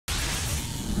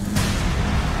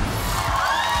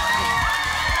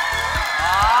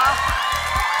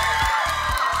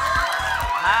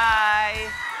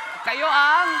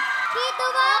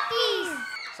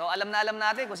alam na alam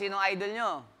natin kung sino ang idol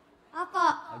nyo. Opo.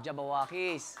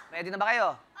 Dapat-Sy. Ready na ba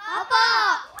kayo? Opo.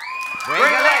 Break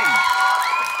the lane!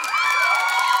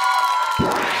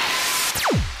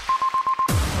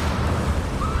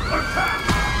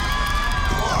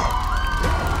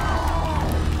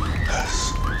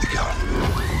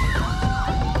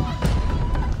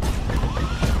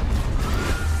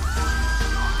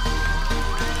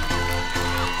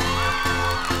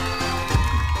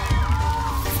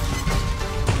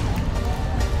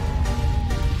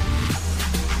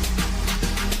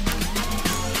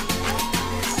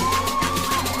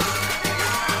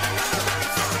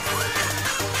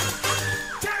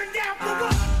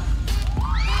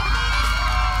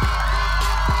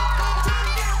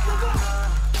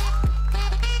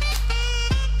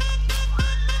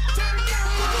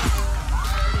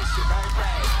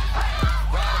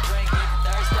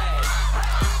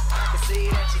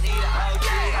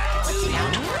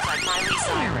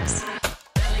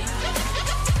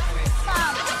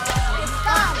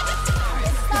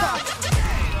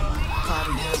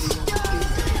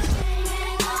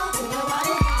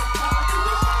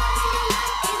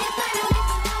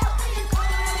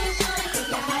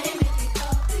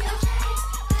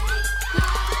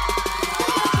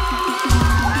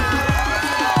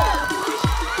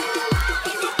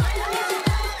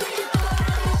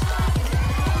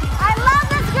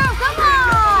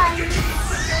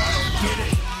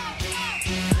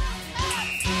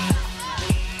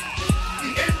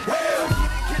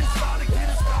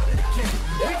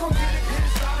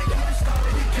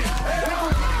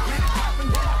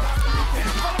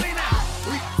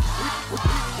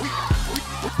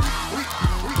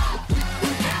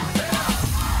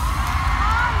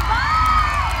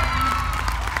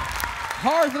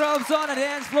 Heartthrobs on the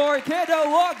dance floor,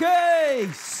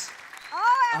 Kiddowockeez!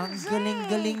 OMG! Ang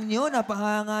galing-galing nyo.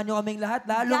 Napahanga nyo kaming lahat.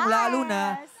 Lalong-lalo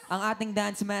na ang ating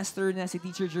dance master na si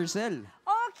Teacher Jercel.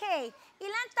 Okay.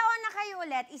 Ilan taon na kayo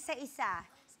ulit? Isa-isa.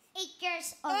 8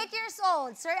 years old. 8 years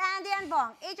old. Sir Andy and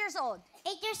Bong, 8 years old. 8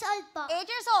 years old po. 8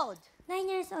 years old. 9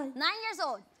 years old. 9 years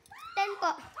old. 10 po.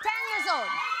 10 years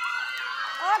old.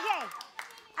 Okay.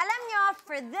 Alam nyo,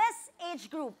 for this age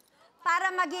group, para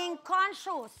maging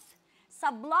conscious sa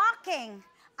blocking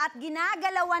at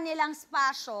ginagalawan nilang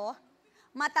spasyo,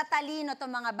 matatalino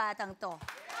itong mga batang to.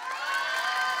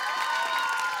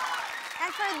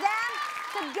 And for them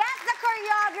to get the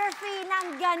choreography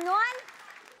ng ganon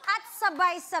at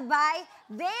sabay-sabay,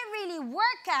 they really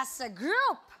work as a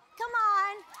group. Come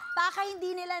on! Baka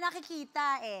hindi nila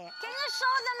nakikita eh. Can you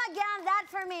show them again that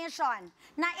formation?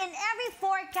 Na in every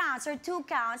 4 counts or 2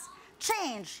 counts,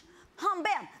 change. Hum,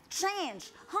 bam, change.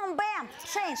 Hum, bam,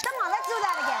 change. Come on, let's do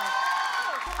that again.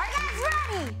 Are you guys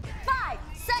ready? 5,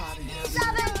 6,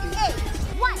 7,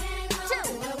 8. 1, 2,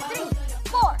 3,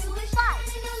 4, 5,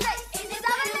 6, 7,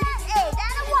 8. And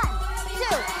a 1, 2,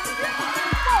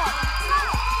 3, 4,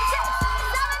 5, 6,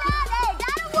 7, and 8.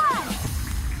 And a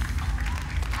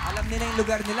 1. Alam nila yung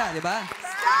lugar nila, di ba?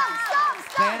 Stop, stop,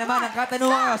 stop. Kaya naman, ang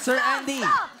katanungan ko, Sir Stop, Andy,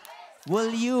 stop.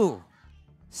 will you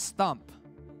stomp?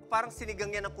 Parang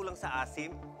sinigang yan na kulang sa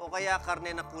asim o kaya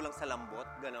karne na kulang sa lambot,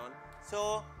 ganon.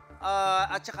 So,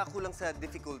 at saka kulang sa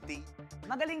difficulty.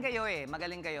 Magaling kayo eh,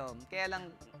 magaling kayo. Kaya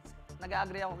lang,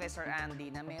 nag-agree ako kay Sir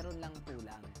Andy na meron lang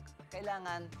kulang.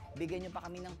 Kailangan, bigyan nyo pa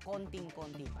kami ng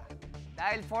konting-konti pa.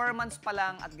 Dahil 4 months pa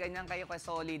lang at ganyan kayo kay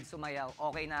solid sumayaw,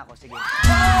 okay na ako. Sige.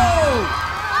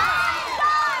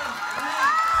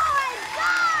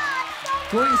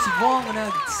 Quiz Bong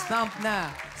nag-stomp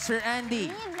na. Sir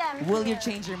Andy, will you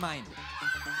change your mind?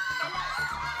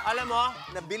 Alam mo,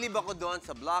 nabilib ako doon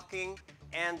sa blocking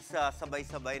and sa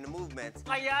sabay-sabay na movements.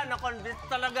 Kaya na-convince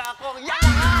talaga ako. Yan!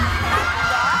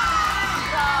 Diba?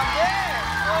 Grabe!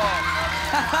 Oh.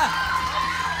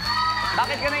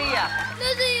 Bakit ka naiiyak?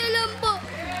 Nasaya lang po.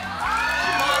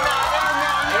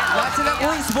 Lahat silang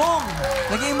quiz Bong.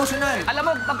 Naging emosyonal. Alam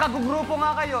mo, pagkagugrupo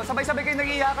nga kayo, sabay-sabay kayo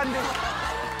nag-iiyakan din.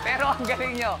 Pero ang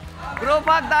galing nyo. Group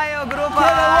hug tayo, group hug!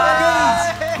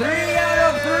 Kiddowockeez! 3 out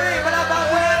of 3!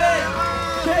 Palapakpan natin!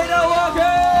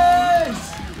 Kiddowockeez!